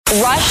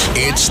Rush.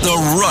 It's the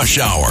Rush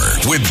Hour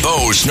with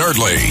Bo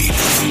Snerdley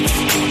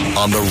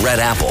on the Red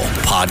Apple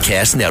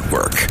Podcast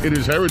Network. It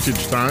is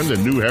Heritage Time, the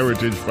New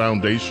Heritage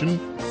Foundation.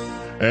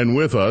 And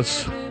with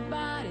us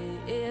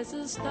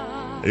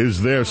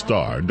is their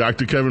star,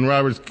 Dr. Kevin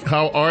Roberts.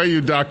 How are you,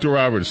 Dr.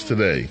 Roberts,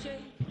 today?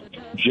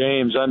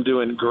 James, I'm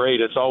doing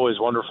great. It's always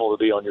wonderful to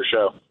be on your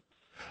show.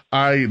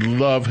 I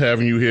love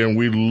having you here, and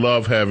we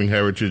love having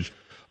Heritage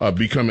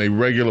become a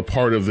regular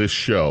part of this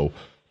show,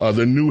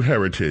 the New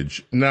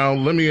Heritage. Now,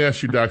 let me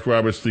ask you, Dr.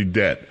 Roberts, the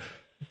debt.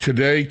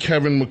 Today,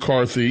 Kevin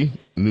McCarthy,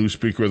 new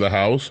Speaker of the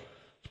House,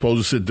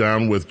 supposed to sit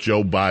down with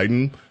Joe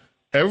Biden.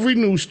 Every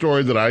news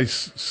story that I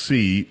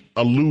see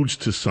alludes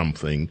to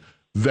something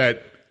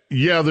that,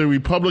 yeah, the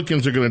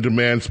Republicans are going to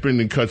demand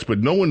spending cuts, but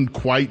no one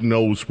quite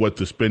knows what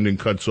the spending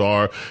cuts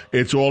are.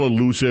 It's all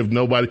elusive.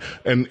 Nobody,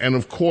 and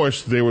of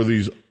course, there were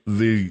these,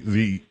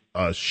 the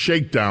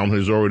shakedown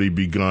has already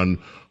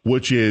begun,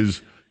 which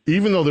is,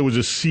 even though there was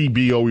a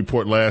CBO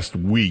report last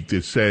week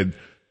that said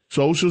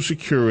Social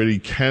Security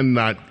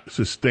cannot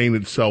sustain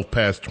itself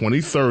past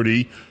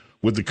 2030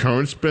 with the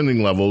current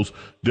spending levels,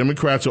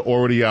 Democrats are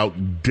already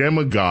out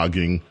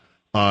demagoguing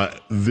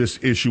this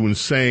issue and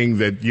saying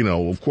that, you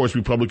know, of course,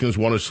 Republicans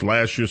want to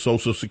slash your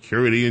Social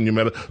Security and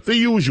your the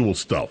usual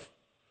stuff.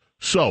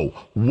 So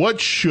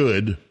what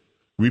should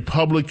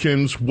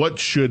Republicans, what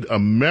should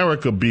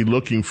America be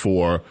looking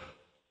for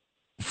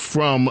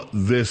from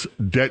this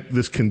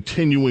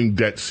continuing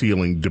debt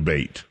ceiling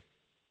debate?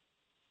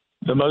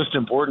 The most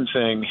important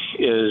thing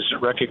is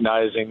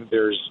recognizing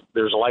there's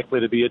likely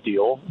to be a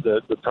deal.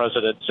 The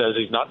president says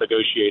he's not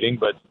negotiating,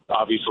 but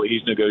obviously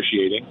he's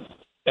negotiating.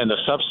 And the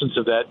substance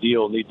of that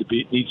deal needs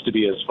to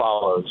be as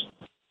follows.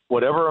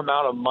 Whatever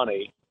amount of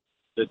money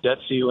the debt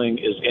ceiling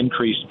is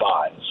increased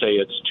by, say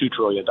it's $2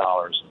 trillion,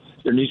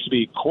 there needs to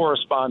be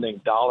corresponding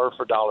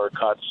dollar-for-dollar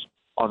cuts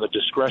on the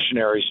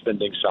discretionary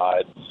spending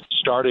side,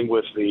 starting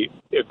with the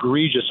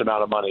egregious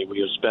amount of money we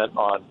have spent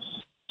on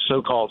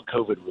so-called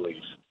COVID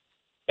relief.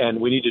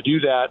 And we need to do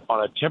that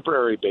on a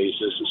temporary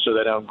basis so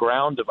that on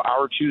ground of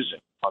our choosing,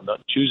 on the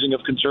choosing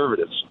of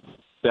conservatives,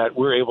 that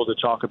we're able to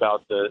talk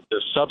about the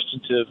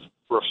substantive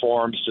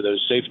reforms to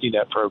those safety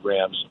net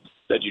programs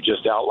that you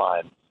just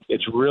outlined.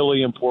 It's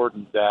really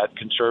important that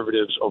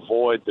conservatives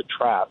avoid the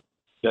trap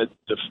that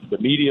the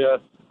media,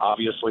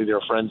 obviously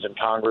their friends in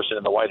Congress and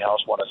in the White House,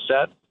 want to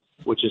set,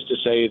 which is to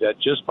say that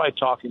just by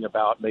talking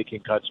about making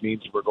cuts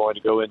means we're going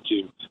to go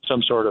into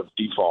some sort of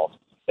default.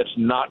 It's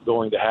not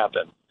going to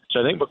happen.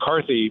 So I think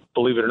McCarthy,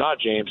 believe it or not,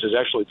 James, has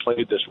actually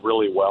played this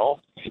really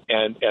well.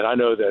 And I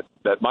know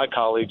that my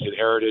colleagues at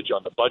Heritage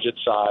on the budget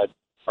side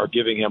are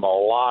giving him a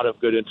lot of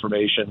good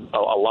information, a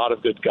lot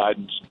of good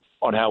guidance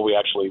on how we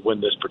actually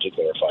win this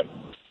particular fight.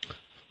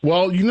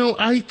 Well, you know,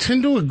 I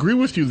tend to agree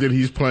with you that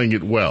he's playing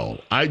it well.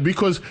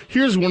 Because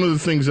here's one of the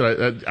things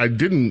that I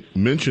didn't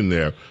mention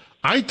there.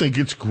 I think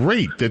it's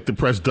great that the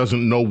press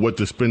doesn't know what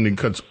the spending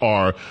cuts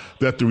are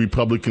that the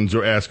Republicans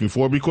are asking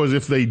for, because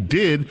if they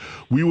did,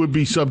 we would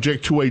be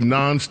subject to a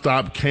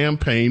nonstop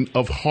campaign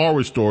of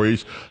horror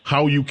stories,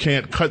 how you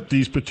can't cut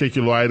these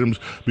particular items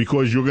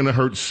because you're going to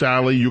hurt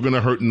Sally, you're going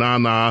to hurt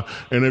Nana,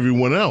 and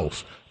everyone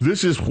else.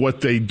 This is what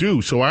they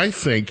do. So I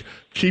think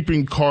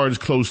keeping cards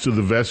close to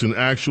the vest and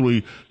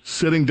actually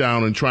sitting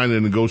down and trying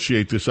to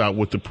negotiate this out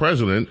with the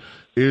president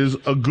is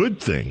a good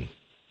thing.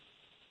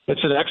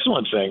 It's an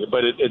excellent thing,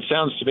 but it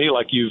sounds to me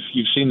like you've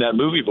seen that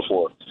movie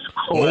before.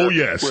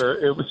 Yes. Where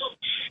it was,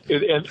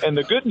 and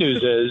the good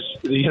news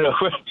is, you know,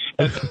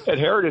 at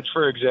Heritage,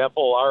 for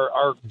example,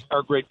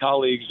 our great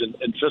colleagues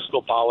in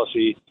fiscal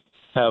policy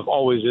have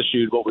always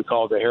issued what we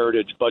call the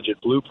Heritage Budget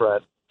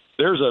Blueprint.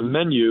 There's a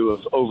menu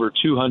of over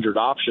 200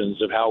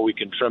 options of how we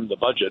can trim the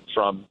budget,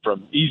 from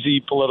easy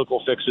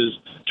political fixes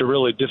to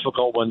really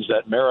difficult ones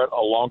that merit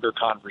a longer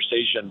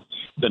conversation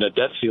than a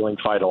debt ceiling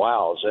fight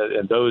allows.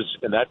 And those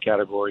in that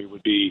category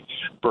would be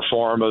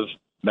reform of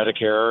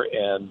Medicare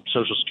and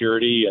Social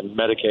Security and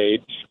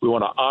Medicaid. We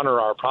want to honor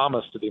our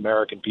promise to the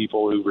American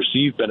people who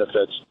receive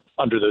benefits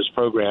under those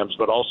programs,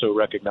 but also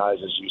recognize,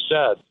 as you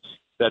said,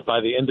 that by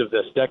the end of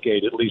this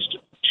decade, at least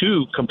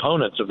two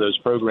components of those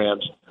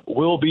programs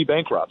will be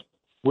bankrupt.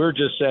 We're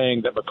just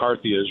saying that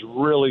McCarthy is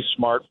really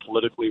smart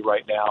politically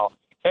right now.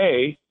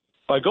 A,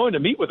 by going to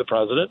meet with the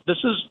president, this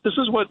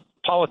is what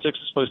politics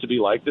is supposed to be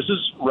like. This is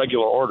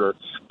regular order.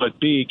 But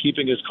B,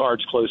 keeping his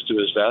cards close to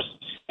his vest.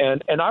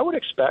 And I would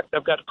expect,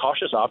 I've got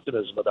cautious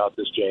optimism about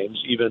this, James,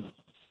 even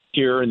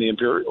here in the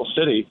Imperial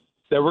City,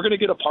 that we're going to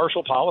get a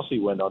partial policy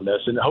win on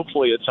this. And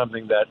hopefully it's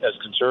something that as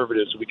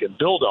conservatives we can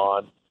build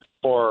on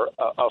for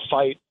a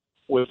fight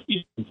with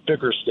even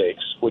bigger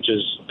stakes, which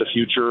is the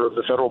future of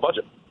the federal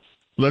budget.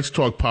 Let's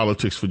talk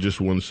politics for just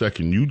 1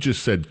 second. You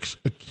just said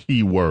a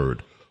key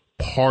word,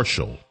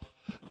 partial.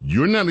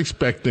 You're not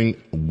expecting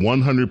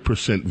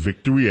 100%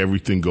 victory,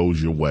 everything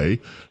goes your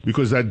way,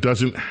 because that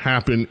doesn't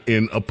happen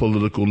in a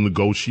political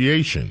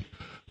negotiation.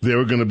 There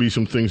are going to be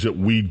some things that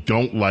we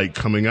don't like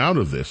coming out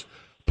of this.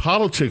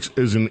 Politics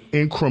is an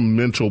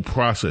incremental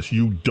process.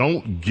 You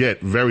don't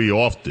get very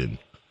often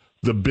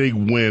the big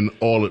win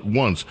all at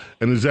once.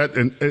 And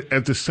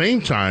at the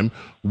same time,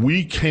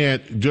 we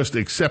can't just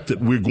accept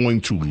that we're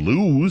going to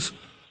lose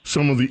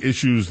some of the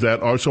issues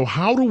that are. So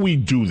how do we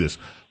do this?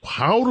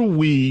 How do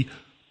we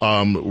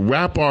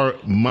wrap our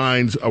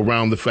minds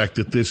around the fact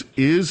that this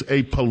is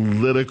a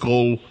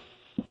political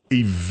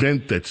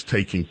event that's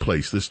taking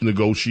place, this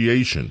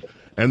negotiation?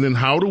 And then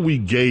how do we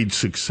gauge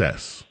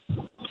success?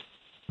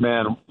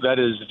 Man, that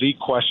is the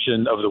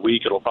question of the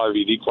week. It'll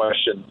probably be the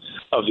question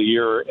of the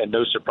year, and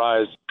no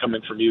surprise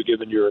coming from you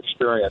given your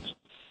experience.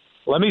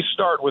 Let me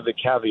start with a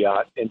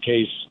caveat in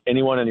case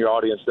anyone in your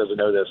audience doesn't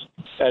know this.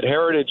 At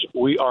Heritage,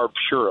 we are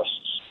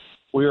purists.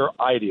 We are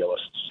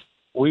idealists.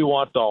 We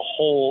want the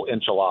whole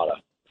enchilada.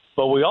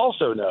 But we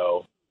also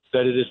know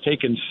that it has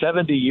taken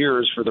 70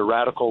 years for the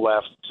radical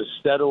left to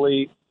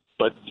steadily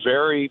but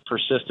very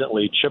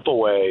persistently chip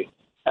away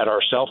at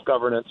our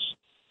self-governance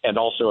and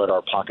also at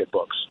our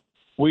pocketbooks.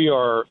 We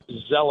are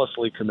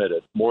zealously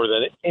committed, more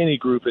than any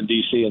group in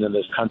D.C. and in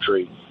this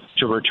country,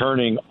 to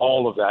returning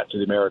all of that to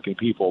the American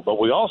people. But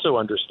we also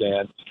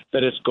understand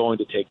that it's going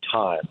to take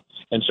time.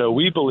 And so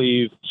we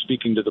believe,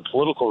 speaking to the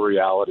political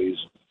realities,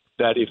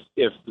 that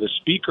if the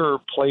speaker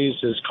plays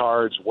his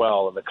cards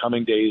well in the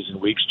coming days and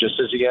weeks, just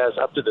as he has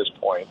up to this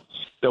point,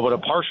 that what a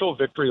partial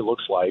victory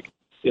looks like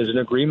is an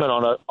agreement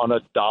on a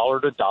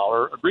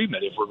dollar-to-dollar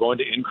agreement. If we're going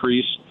to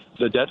increase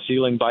the debt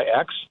ceiling by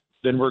X,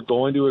 then we're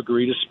going to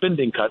agree to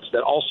spending cuts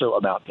that also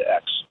amount to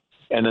X.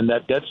 And then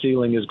that debt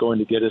ceiling is going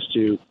to get us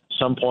to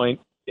some point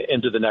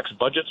into the next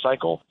budget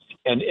cycle.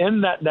 And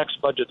in that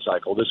next budget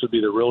cycle, this would be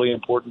the really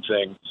important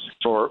thing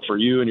for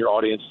you and your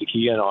audience to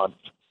key in on.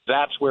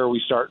 That's where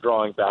we start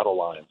drawing battle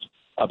lines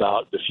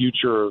about the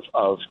future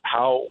of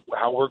how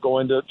we're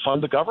going to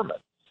fund the government.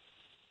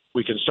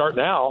 We can start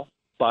now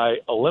by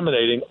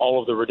eliminating all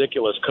of the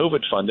ridiculous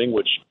COVID funding,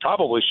 which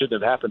probably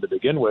shouldn't have happened to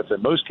begin with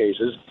in most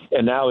cases,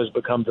 and now has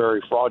become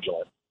very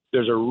fraudulent.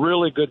 There's a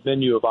really good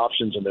menu of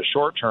options in the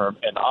short term,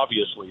 and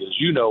obviously, as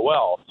you know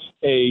well,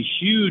 a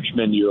huge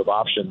menu of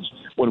options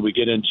when we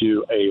get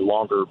into a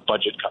longer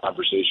budget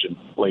conversation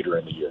later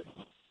in the year.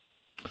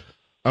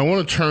 I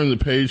want to turn the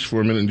page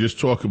for a minute and just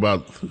talk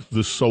about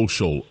the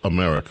social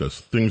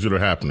Americas, things that are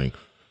happening.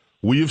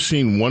 We have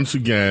seen once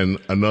again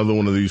another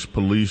one of these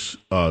police.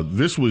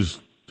 This was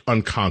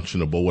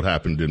unconscionable what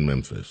happened in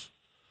Memphis.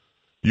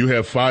 You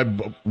have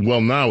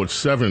now it's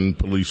 7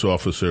 police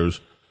officers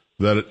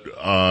that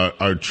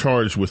are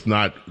charged with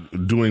not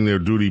doing their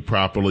duty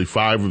properly.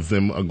 5 of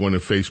them are going to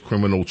face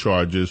criminal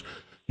charges.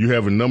 You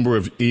have a number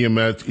of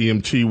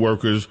EMT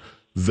workers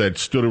that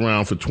stood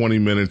around for 20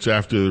 minutes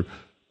after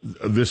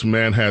this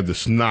man had the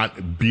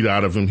snot beat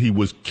out of him. He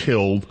was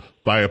killed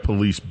by a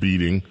police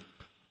beating.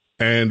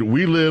 And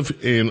we live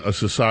in a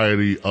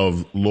society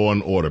of law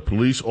and order.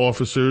 Police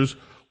officers,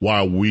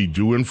 while we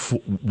do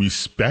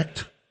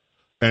respect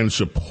and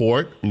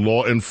support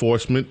law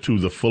enforcement to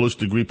the fullest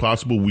degree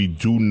possible, we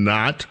do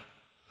not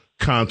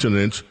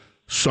countenance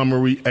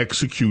summary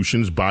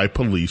executions by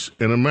police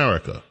in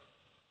America.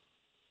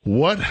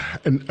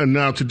 And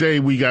now today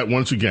we got,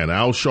 once again,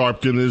 Al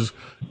Sharpton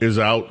is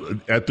out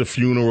at the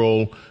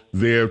funeral.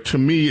 There, to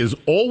me, is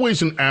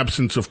always an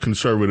absence of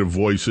conservative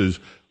voices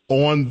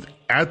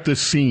at the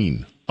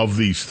scene of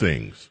these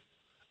things.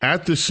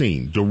 At the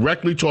scene,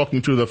 directly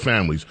talking to the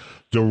families,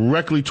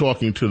 directly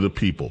talking to the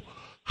people.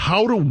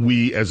 How do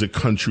we as a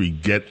country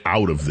get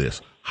out of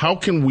this? How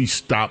can we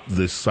stop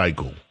this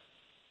cycle?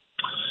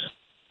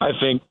 I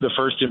think the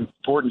first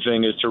important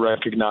thing is to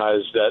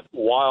recognize that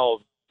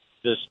while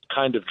this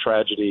kind of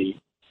tragedy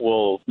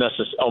will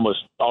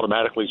almost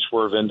automatically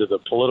swerve into the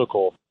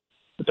political,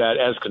 that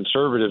as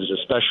conservatives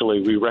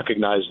especially, we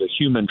recognize the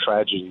human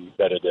tragedy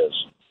that it is.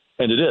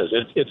 And it is.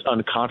 It's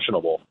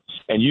unconscionable.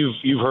 And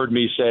you've heard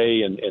me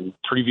say in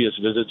previous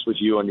visits with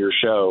you on your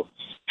show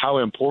how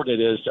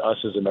important it is to us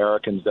as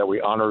Americans that we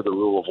honor the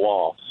rule of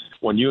law.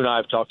 When you and I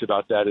have talked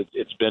about that,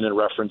 it's been in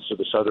reference to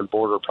the southern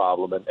border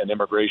problem and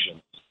immigration.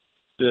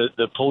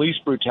 The police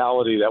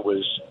brutality that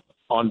was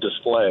on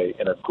display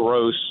in a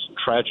gross,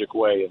 tragic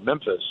way in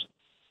Memphis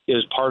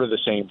is part of the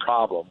same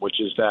problem, which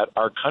is that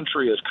our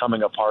country is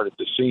coming apart at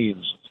the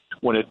seams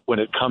when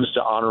it comes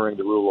to honoring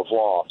the rule of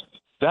law.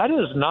 That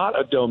is not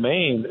a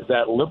domain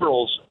that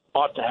liberals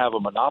ought to have a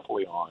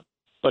monopoly on,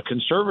 but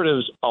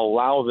conservatives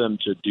allow them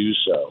to do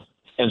so.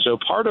 And so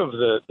part of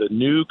the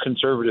new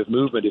conservative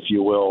movement, if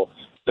you will,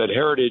 that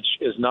Heritage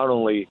is not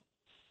only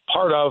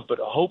part of, but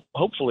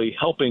hopefully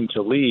helping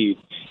to lead,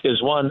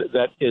 is one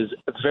that is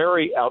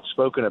very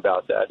outspoken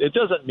about that. It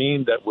doesn't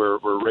mean that we're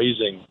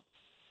raising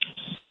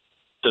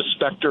the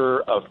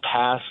specter of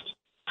past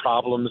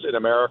problems in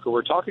America.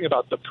 We're talking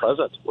about the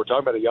present. We're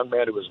talking about a young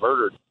man who was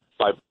murdered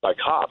by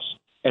cops,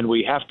 and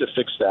we have to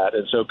fix that.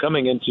 And so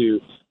coming into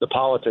the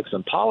politics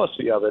and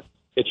policy of it,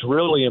 it's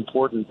really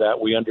important that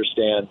we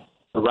understand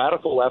the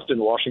radical left in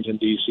Washington,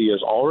 D.C.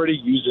 is already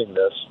using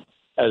this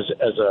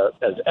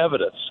as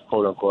evidence,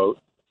 quote unquote,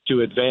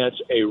 to advance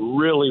a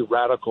really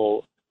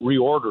radical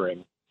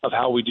reordering of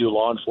how we do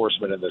law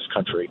enforcement in this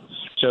country.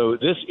 So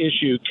this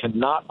issue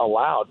cannot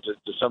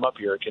to sum up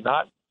here, it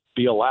cannot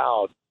be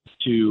allowed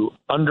to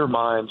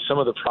undermine some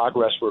of the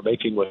progress we're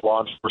making with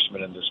law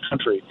enforcement in this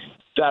country,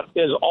 that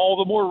is all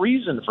the more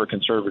reason for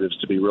conservatives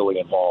to be really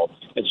involved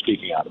in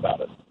speaking out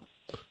about it.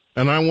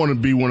 And I want to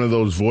be one of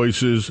those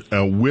voices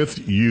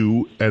with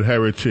you at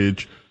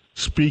Heritage,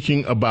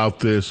 speaking about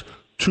this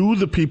to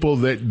the people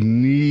that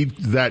need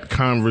that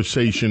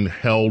conversation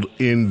held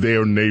in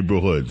their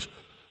neighborhoods.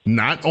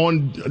 Not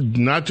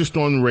just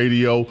on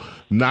radio,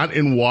 not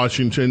in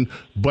Washington,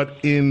 but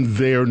in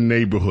their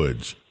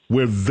neighborhoods,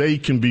 where they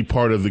can be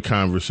part of the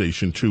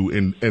conversation too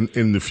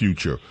in the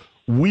future.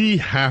 We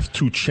have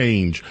to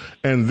change,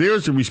 and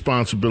there's a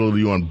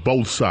responsibility on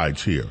both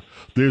sides here.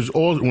 There's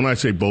all, when I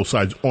say both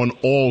sides, on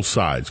all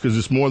sides, because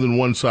it's more than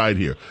one side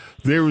here.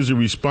 There is a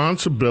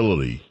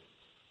responsibility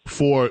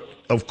for,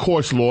 of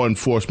course, law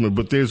enforcement,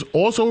 but there's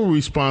also a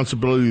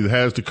responsibility that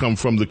has to come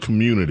from the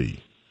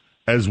community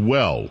as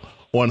well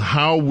on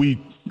how we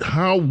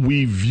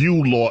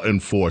view law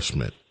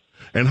enforcement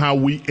and how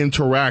we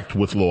interact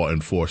with law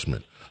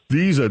enforcement.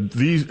 These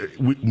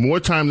more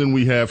time than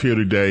we have here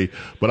today,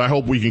 but I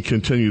hope we can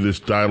continue this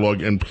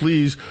dialogue. And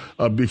please,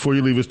 before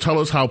you leave us, tell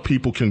us how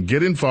people can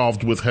get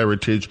involved with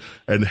Heritage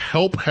and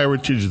help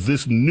Heritage,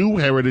 this new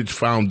Heritage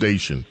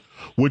Foundation,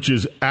 which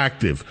is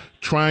active,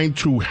 trying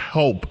to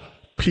help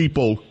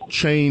people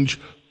change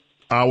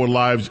our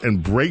lives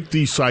and break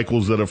these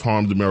cycles that have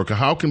harmed America.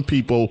 How can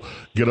people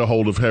get a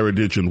hold of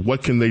Heritage, and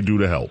what can they do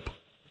to help?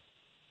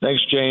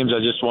 Thanks, James. I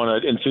just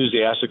want to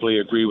enthusiastically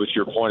agree with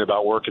your point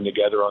about working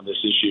together on this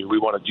issue. We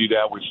want to do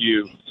that with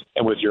you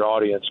and with your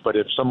audience. But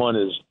if someone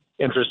is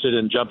interested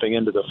in jumping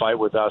into the fight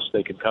with us,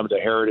 they can come to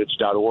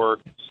heritage.org.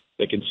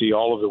 They can see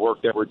all of the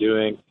work that we're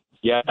doing.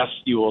 Yes,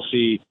 you will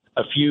see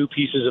a few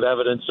pieces of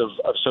evidence of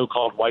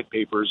so-called white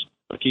papers,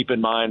 but keep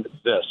in mind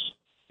this.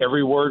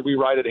 Every word we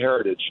write at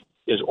Heritage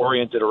is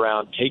oriented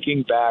around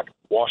taking back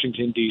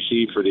Washington,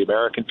 D.C. for the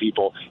American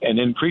people and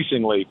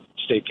increasingly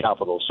state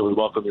capitals. So we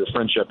welcome your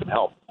friendship and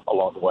help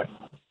along the way.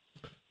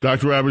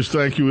 Dr. Roberts,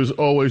 thank you as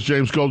always.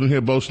 James Golden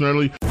here, Bo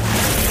Snerdley.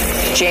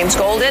 James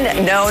Golden,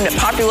 known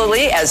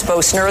popularly as Bo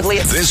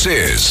Snerdley. This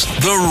is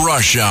The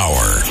Rush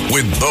Hour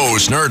with Bo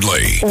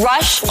Snerdley.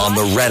 Rush on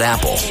the Red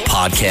Apple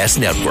Podcast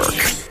Network.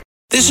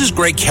 This is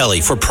Greg Kelly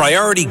for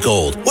Priority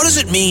Gold. What does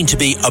it mean to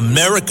be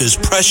America's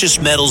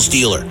precious metals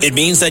dealer? It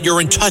means that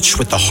you're in touch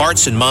with the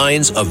hearts and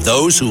minds of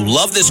those who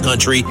love this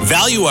country,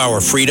 value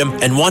our freedom,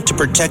 and want to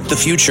protect the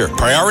future.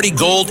 Priority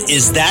Gold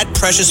is that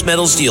precious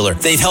metals dealer.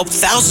 They've helped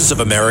thousands of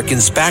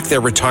Americans back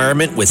their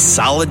retirement with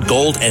solid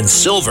gold and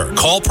silver.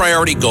 Call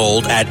Priority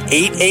Gold at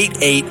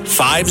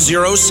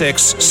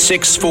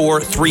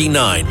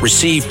 888-506-6439.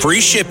 Receive free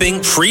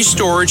shipping, free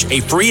storage,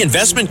 a free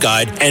investment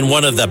guide, and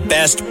one of the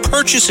best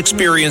purchase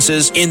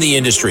experiences in the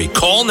industry.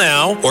 Call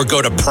now or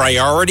go to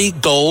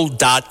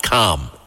PriorityGold.com.